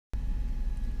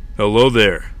Hello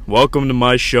there. Welcome to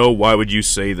my show, Why Would You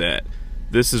Say That?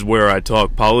 This is where I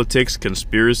talk politics,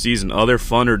 conspiracies, and other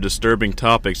fun or disturbing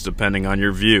topics depending on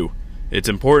your view. It's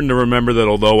important to remember that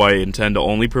although I intend to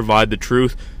only provide the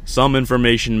truth, some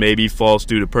information may be false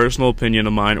due to personal opinion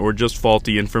of mine or just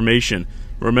faulty information.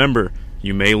 Remember,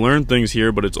 you may learn things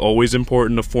here, but it's always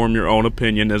important to form your own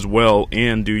opinion as well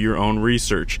and do your own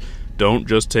research. Don't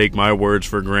just take my words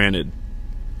for granted.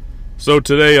 So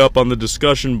today up on the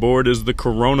discussion board is the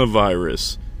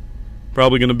coronavirus.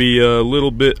 Probably going to be a little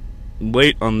bit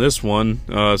late on this one,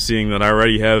 seeing that I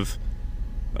already have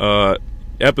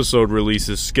episode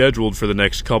releases scheduled for the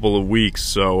next couple of weeks.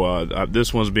 So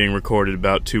this one's being recorded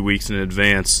about 2 weeks in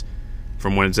advance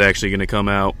from when it's actually going to come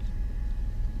out.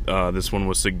 This one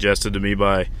was suggested to me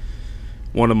by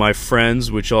one of my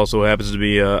friends, which also happens to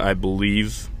be, I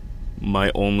believe,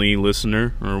 my only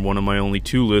listener, or one of my only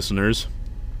two listeners.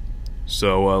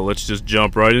 So let's just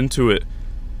jump right into it.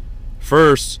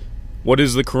 First, what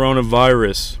is the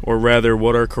coronavirus? Or rather,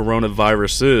 what are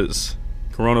coronaviruses?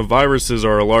 Coronaviruses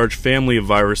are a large family of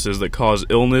viruses that cause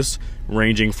illness,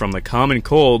 ranging from the common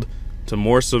cold to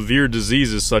more severe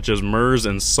diseases such as MERS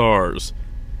and SARS.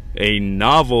 A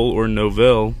novel, or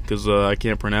novelle, because I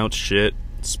can't pronounce shit,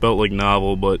 it's spelt like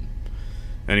novel, but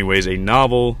anyways, a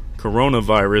novel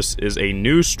coronavirus is a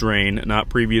new strain not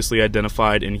previously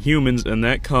identified in humans, and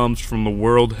that comes from the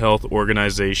World Health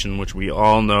Organization, which we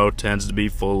all know tends to be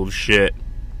full of shit.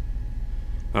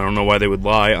 I don't know why they would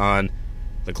lie on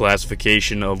the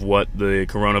classification of what the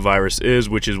coronavirus is,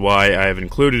 which is why I have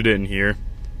included it in here.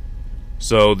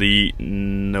 So the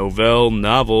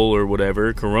novel, or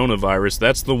whatever, coronavirus,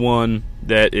 that's the one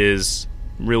that is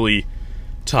really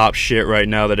top shit right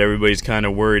now that everybody's kind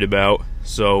of worried about.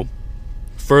 So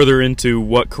further into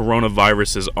what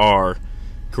coronaviruses are.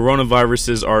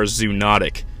 Coronaviruses are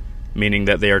zoonotic, meaning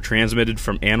that they are transmitted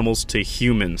from animals to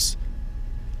humans.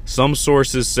 Some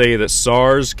sources say that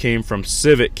SARS came from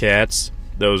civet cats,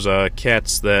 those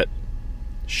cats that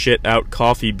shit out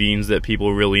coffee beans that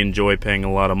people really enjoy paying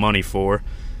a lot of money for.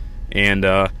 And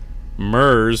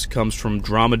MERS comes from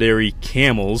dromedary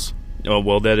camels. Oh,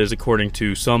 well, that is according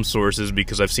to some sources,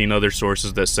 because I've seen other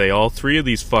sources that say all three of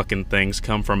these fucking things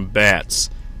come from bats.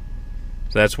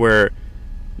 That's where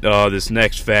this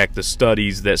next fact, the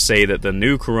studies that say that the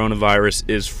new coronavirus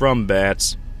is from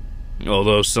bats,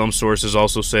 although some sources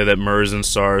also say that MERS and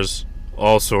SARS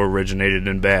also originated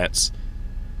in bats.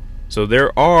 So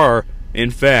there are,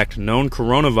 in fact, known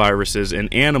coronaviruses in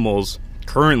animals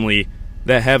currently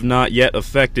that have not yet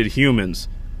affected humans.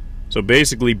 So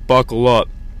basically, buckle up,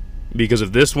 because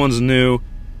if this one's new,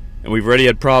 and we've already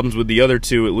had problems with the other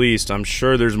two at least, I'm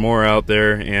sure there's more out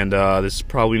there, and this is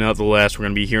probably not the last we're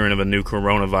going to be hearing of a new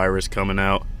coronavirus coming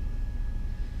out.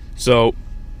 So,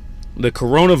 the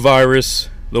coronavirus,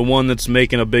 the one that's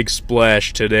making a big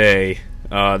splash today,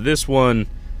 this one,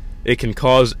 it can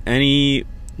cause any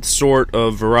sort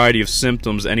of variety of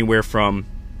symptoms, anywhere from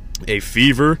a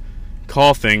fever,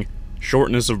 coughing,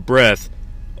 shortness of breath,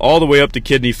 all the way up to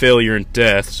kidney failure and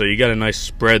death. So you got a nice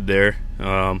spread there.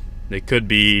 It could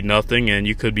be nothing and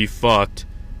you could be fucked.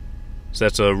 So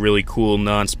that's a really cool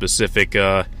non-specific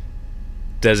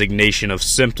designation of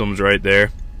symptoms right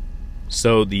there.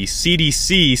 So the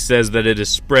CDC says that it is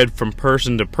spread from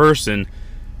person to person,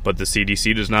 but the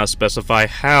CDC does not specify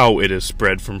how it is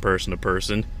spread from person to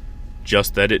person,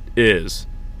 just that it is.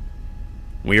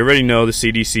 We already know the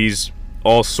CDC's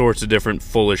all sorts of different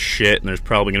full of shit, and there's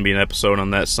probably going to be an episode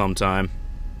on that sometime.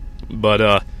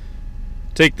 But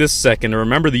take this second to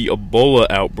remember the Ebola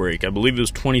outbreak. I believe it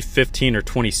was 2015 or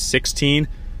 2016.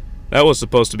 That was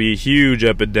supposed to be a huge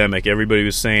epidemic. Everybody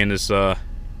was saying this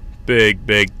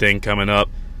big thing coming up.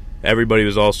 Everybody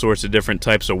was all sorts of different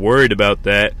types of worried about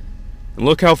that. And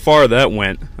look how far that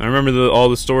went. I remember all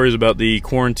the stories about the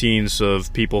quarantines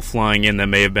of people flying in that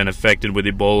may have been affected with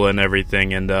Ebola and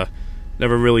everything, and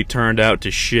never really turned out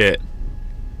to shit.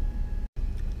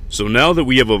 So now that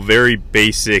we have a very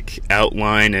basic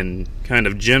outline and kind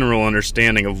of general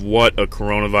understanding of what a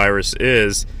coronavirus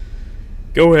is,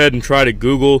 go ahead and try to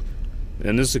Google,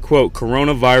 and this is a quote,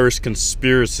 coronavirus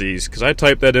conspiracies, because I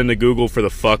typed that into Google for the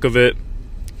fuck of it,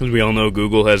 because we all know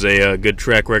Google has a good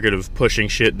track record of pushing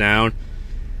shit down,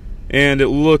 and it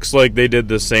looks like they did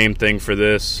the same thing for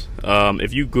this.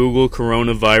 If you Google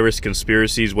coronavirus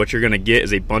conspiracies, what you're going to get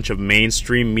is a bunch of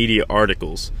mainstream media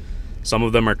articles. Some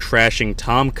of them are trashing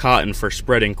Tom Cotton for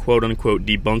spreading quote-unquote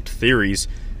debunked theories,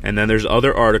 and then there's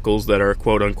other articles that are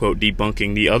quote-unquote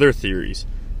debunking the other theories.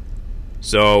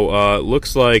 So,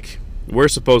 looks like we're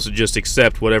supposed to just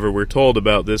accept whatever we're told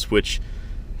about this, which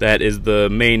that is the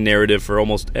main narrative for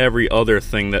almost every other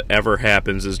thing that ever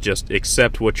happens, is just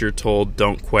accept what you're told,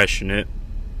 don't question it.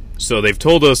 So they've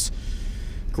told us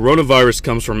coronavirus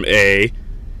comes from A,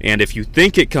 and if you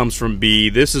think it comes from B,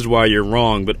 this is why you're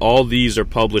wrong, but all these are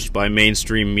published by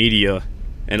mainstream media,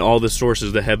 and all the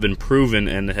sources that have been proven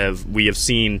and we have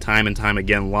seen time and time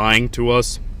again lying to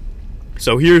us.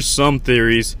 So here's some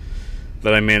theories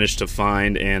that I managed to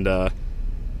find, and I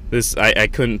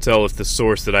couldn't tell if the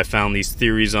source that I found these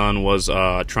theories on was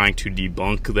trying to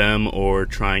debunk them or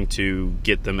trying to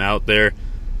get them out there.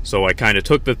 So I kind of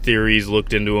took the theories,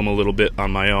 looked into them a little bit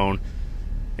on my own,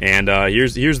 and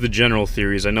here's the general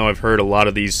theories. I know I've heard a lot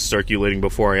of these circulating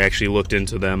before I actually looked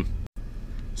into them.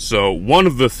 So one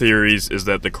of the theories is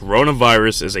that the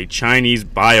coronavirus is a Chinese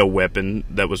bioweapon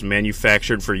that was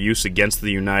manufactured for use against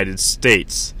the United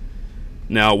States.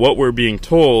 Now, what we're being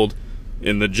told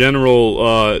in the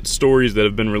general stories that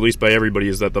have been released by everybody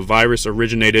is that the virus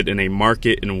originated in a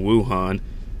market in Wuhan.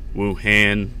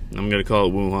 I'm going to call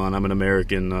it Wuhan. I'm an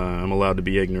American. I'm allowed to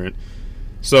be ignorant.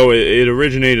 So it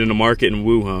originated in a market in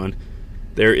Wuhan.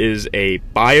 There is a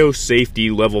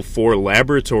biosafety level 4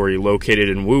 laboratory located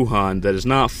in Wuhan that is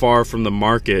not far from the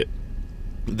market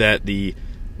that the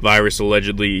virus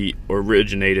allegedly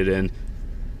originated in.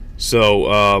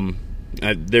 So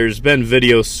there's been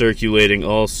videos circulating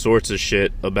all sorts of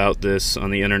shit about this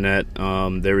on the internet.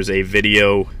 There was a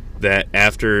video that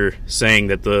after saying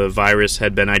that the virus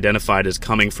had been identified as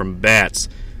coming from bats,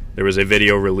 there was a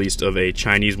video released of a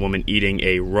Chinese woman eating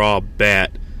a raw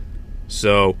bat.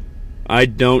 So I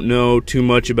don't know too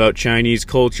much about Chinese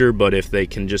culture, but if they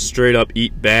can just straight up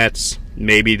eat bats,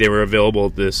 maybe they were available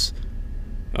at this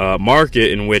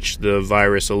market in which the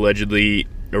virus allegedly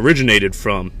originated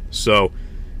from. So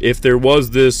if there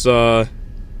was this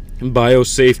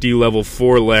biosafety level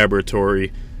 4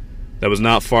 laboratory that was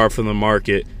not far from the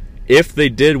market, if they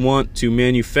did want to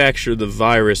manufacture the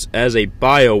virus as a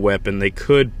bioweapon, they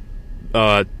could,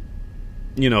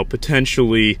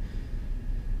 potentially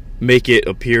make it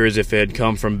appear as if it had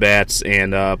come from bats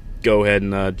and go ahead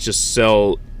and just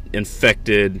sell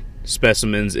infected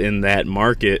specimens in that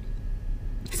market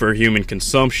for human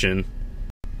consumption.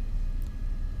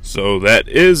 So that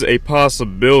is a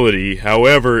possibility.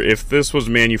 However, if this was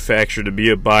manufactured to be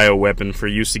a bioweapon for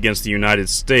use against the United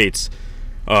States,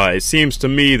 it seems to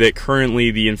me that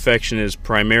currently the infection is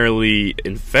primarily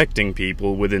infecting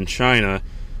people within China.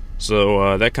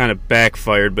 So that kind of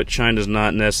backfired, but China's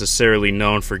not necessarily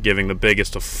known for giving the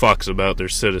biggest of fucks about their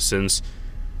citizens.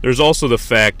 There's also the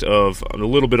fact of, a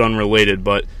little bit unrelated,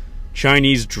 but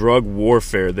Chinese drug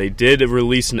warfare. They did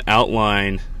release an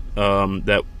outline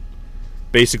that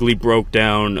basically broke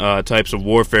down types of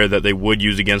warfare that they would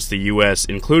use against the U.S.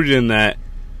 Included in that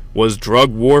was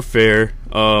drug warfare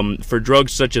for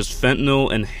drugs such as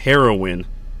fentanyl and heroin.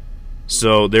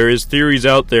 So there is theories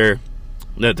out there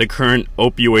that the current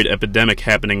opioid epidemic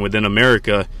happening within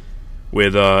America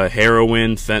with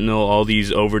heroin, fentanyl, all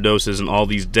these overdoses and all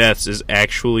these deaths is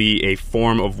actually a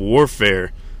form of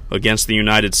warfare against the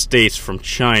United States from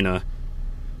China.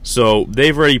 So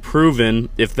they've already proven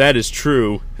if that is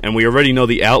true, and we already know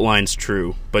the outline's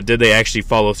true, but did they actually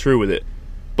follow through with it?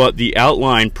 But the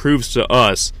outline proves to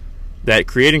us that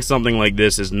creating something like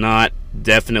this is not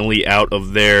definitely out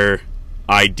of their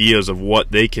ideas of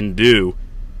what they can do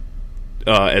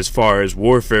as far as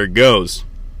warfare goes.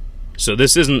 So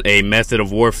this isn't a method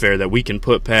of warfare that we can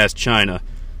put past China.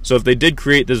 So if they did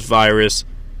create this virus,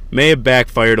 may have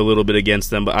backfired a little bit against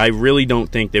them, but I really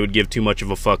don't think they would give too much of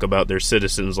a fuck about their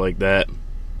citizens like that.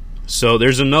 So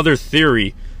there's another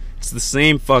theory. It's the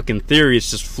same fucking theory, it's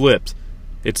just flipped.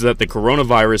 It's that the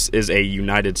coronavirus is a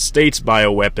United States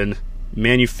bioweapon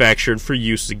manufactured for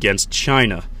use against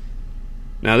China.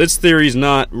 Now this theory is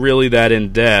not really that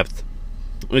in-depth.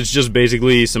 It's just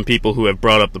basically some people who have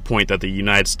brought up the point that the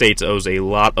United States owes a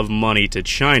lot of money to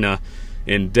China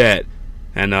in debt.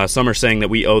 And some are saying that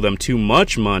we owe them too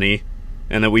much money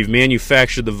and that we've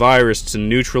manufactured the virus to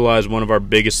neutralize one of our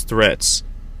biggest threats.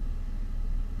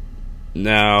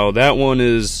 Now, that one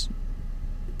is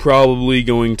probably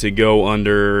going to go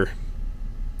under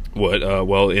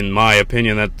well, in my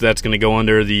opinion, that's going to go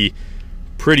under the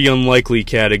pretty unlikely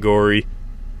category.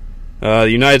 The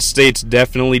United States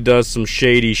definitely does some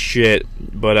shady shit,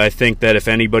 but I think that if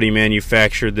anybody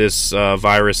manufactured this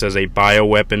virus as a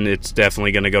bioweapon, it's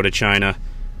definitely going to go to China.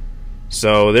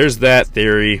 So there's that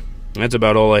theory. That's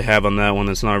about all I have on that one.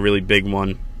 That's not a really big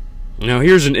one. Now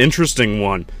here's an interesting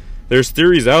one. There's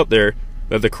theories out there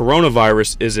that the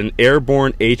coronavirus is an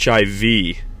airborne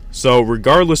HIV. So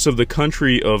regardless of the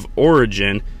country of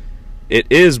origin, it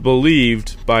is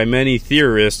believed by many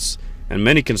theorists and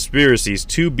many conspiracies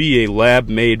to be a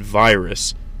lab-made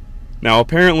virus. Now,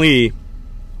 apparently,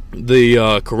 the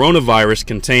coronavirus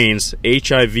contains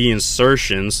HIV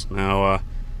insertions. Now,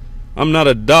 I'm not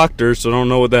a doctor, so I don't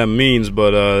know what that means,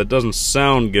 but it doesn't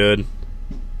sound good.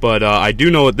 But I do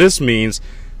know what this means,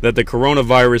 that the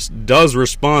coronavirus does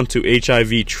respond to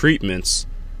HIV treatments.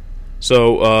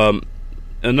 So,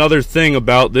 another thing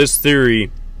about this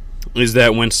theory is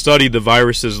that when studied, the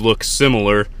viruses look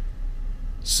similar.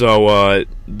 So,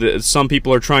 some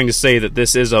people are trying to say that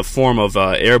this is a form of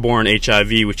airborne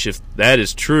HIV, which, if that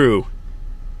is true,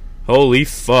 holy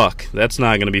fuck, that's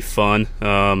not going to be fun.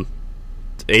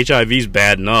 HIV's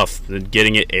bad enough.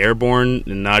 Getting it airborne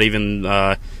and not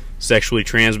even sexually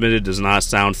transmitted does not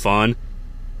sound fun.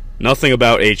 Nothing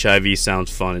about HIV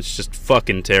sounds fun. It's just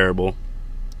fucking terrible.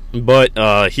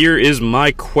 But here is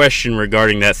my question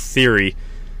regarding that theory,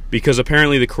 because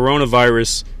apparently the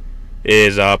coronavirus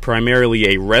is primarily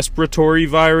a respiratory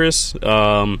virus.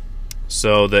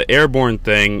 So the airborne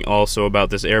thing, also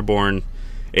about this airborne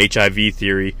HIV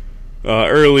theory.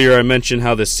 Earlier I mentioned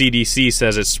how the CDC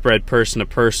says it's spread person to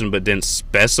person, but didn't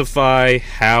specify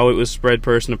how it was spread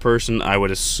person to person. I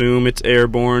would assume it's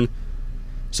airborne.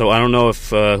 So I don't know if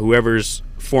whoever's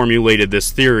formulated this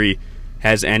theory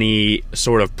has any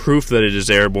sort of proof that it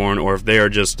is airborne, or if they are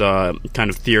just kind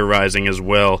of theorizing as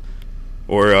well.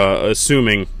 Or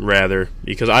assuming, rather,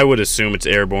 because I would assume it's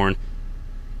airborne.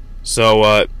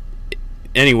 So,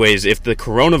 anyways, if the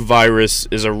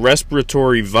coronavirus is a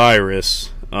respiratory virus,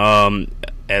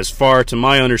 as far to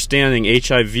my understanding,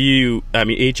 HIV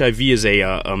is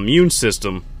a immune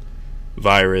system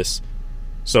virus.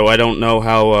 So I don't know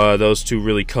how those two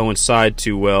really coincide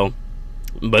too well.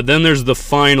 But then there's the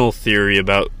final theory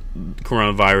about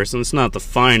coronavirus, and it's not the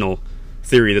final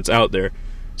theory that's out there.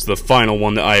 It's the final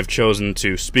one that I have chosen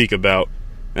to speak about,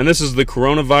 and this is the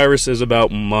coronavirus is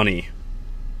about money.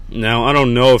 Now, I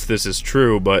don't know if this is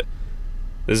true, but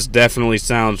this definitely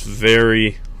sounds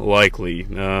very likely,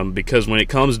 because when it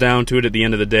comes down to it at the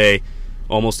end of the day,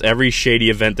 almost every shady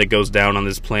event that goes down on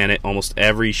this planet, almost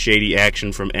every shady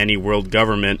action from any world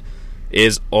government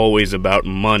is always about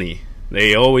money.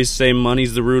 They always say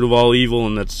money's the root of all evil,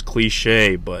 and that's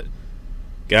cliche, but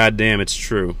goddamn, it's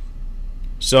true.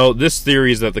 So this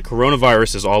theory is that the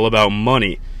coronavirus is all about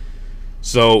money.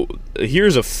 So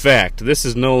here's a fact. This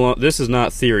is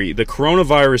not theory. The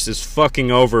coronavirus is fucking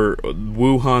over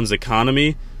Wuhan's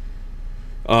economy.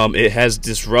 It has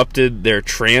disrupted their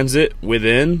transit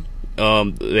within.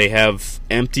 They have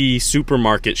empty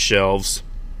supermarket shelves,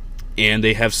 and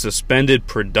they have suspended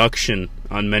production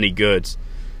on many goods.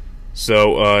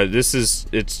 So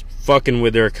it's fucking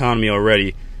with their economy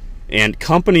already. And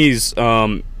companies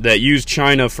that use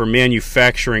China for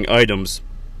manufacturing items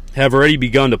have already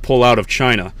begun to pull out of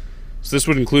China. So this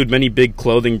would include many big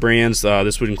clothing brands.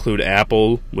 This would include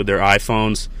Apple with their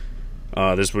iPhones.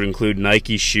 This would include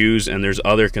Nike shoes, and there's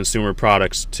other consumer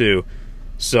products too.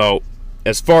 So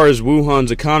as far as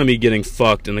Wuhan's economy getting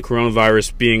fucked and the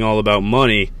coronavirus being all about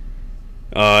money,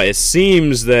 it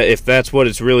seems that if that's what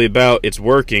it's really about, it's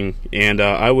working. And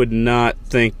I would not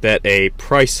think that a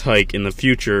price hike in the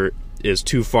future is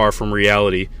too far from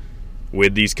reality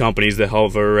with these companies that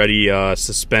have already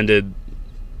suspended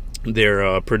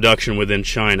their production within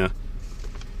China.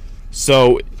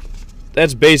 So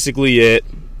that's basically it.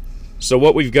 So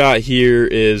what we've got here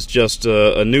is just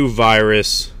a new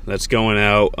virus that's going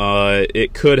out.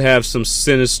 It could have some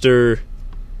sinister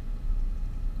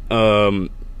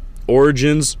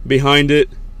origins behind it,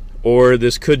 or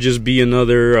this could just be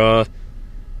another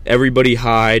everybody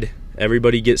hide,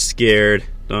 everybody get scared,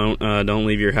 don't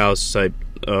leave your house type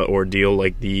ordeal,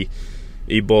 like the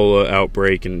Ebola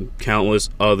outbreak and countless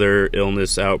other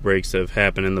illness outbreaks that have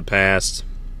happened in the past.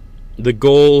 The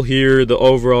goal here, the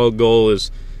overall goal,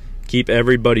 is keep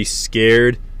everybody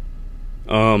scared.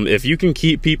 If you can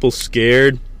keep people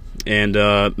scared and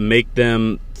make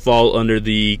them fall under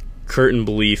the curtain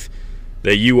belief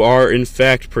that you are in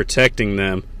fact protecting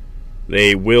them,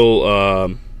 they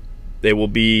will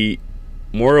be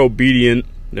more obedient,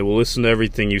 they will listen to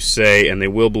everything you say, and they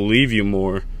will believe you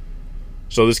more.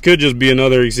 So this could just be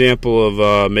another example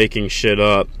of making shit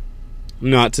up.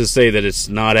 Not to say that it's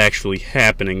not actually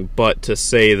happening, but to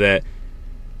say that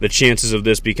the chances of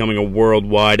this becoming a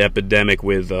worldwide epidemic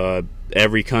with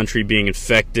every country being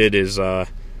infected is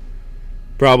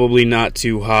probably not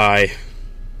too high.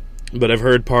 But I've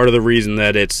heard part of the reason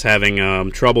that it's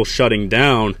having trouble shutting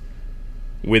down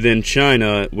within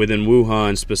China, within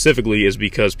Wuhan specifically, is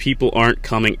because people aren't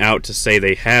coming out to say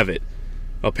they have it.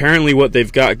 Apparently what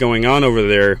they've got going on over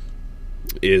there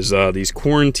is these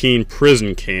quarantine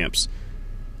prison camps.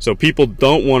 So people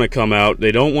don't want to come out.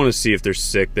 They don't want to see if they're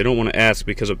sick. They don't want to ask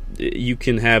because you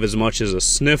can have as much as a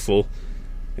sniffle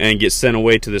and get sent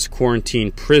away to this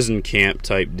quarantine prison camp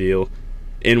type deal,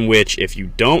 in which if you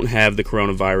don't have the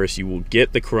coronavirus, you will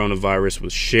get the coronavirus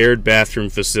with shared bathroom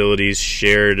facilities,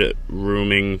 shared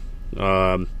rooming,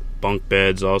 bunk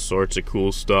beds, all sorts of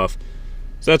cool stuff.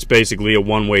 So that's basically a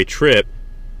one-way trip.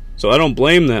 So I don't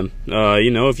blame them.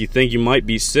 If you think you might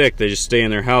be sick, they just stay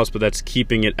in their house, but that's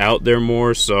keeping it out there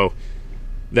more. So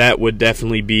that would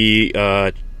definitely be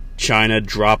China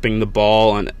dropping the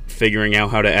ball on figuring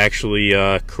out how to actually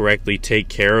correctly take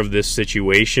care of this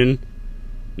situation.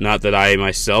 Not that I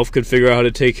myself could figure out how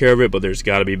to take care of it, but there's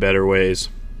got to be better ways.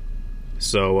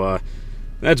 So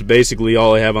that's basically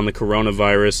all I have on the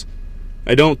coronavirus.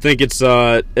 I don't think it's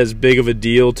as big of a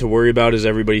deal to worry about as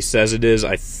everybody says it is.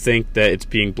 I think that it's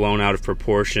being blown out of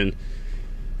proportion.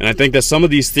 And I think that some of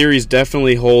these theories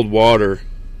definitely hold water.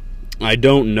 I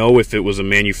don't know if it was a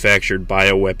manufactured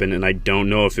bioweapon, and I don't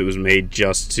know if it was made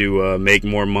just to make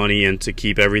more money and to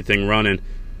keep everything running.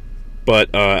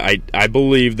 But I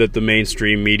believe that the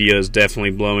mainstream media is definitely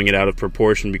blowing it out of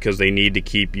proportion because they need to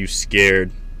keep you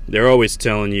scared. They're always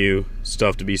telling you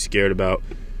stuff to be scared about.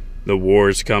 The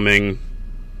war's coming.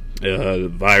 The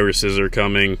viruses are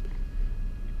coming.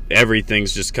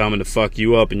 Everything's just coming to fuck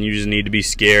you up, and you just need to be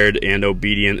scared and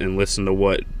obedient and listen to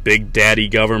what Big Daddy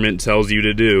government tells you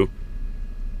to do.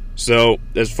 So,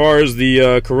 as far as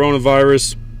the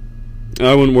coronavirus,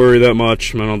 I wouldn't worry that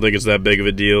much. I don't think it's that big of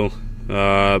a deal.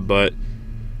 But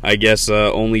I guess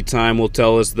only time will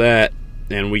tell us that,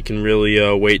 and we can really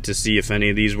wait to see if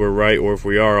any of these were right or if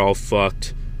we are all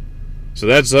fucked. So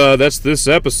that's this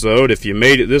episode. If you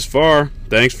made it this far,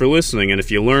 thanks for listening. And if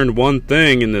you learned one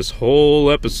thing in this whole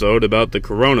episode about the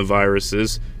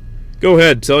coronaviruses, go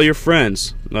ahead, tell your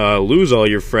friends. Lose all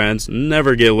your friends.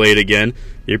 Never get laid again.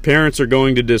 Your parents are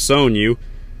going to disown you.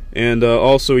 And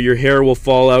also your hair will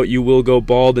fall out, you will go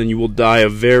bald, and you will die a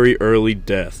very early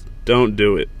death. Don't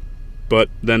do it. But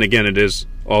then again, it is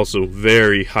also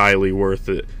very highly worth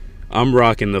it. I'm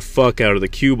rocking the fuck out of the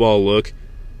cue ball look.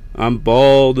 I'm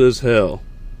bald as hell,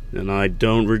 and I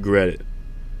don't regret it.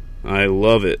 I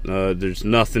love it. There's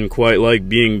nothing quite like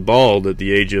being bald at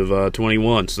the age of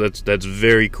 21, so that's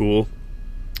very cool.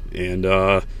 And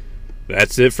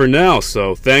that's it for now,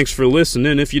 so thanks for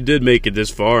listening if you did make it this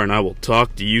far, and I will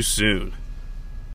talk to you soon.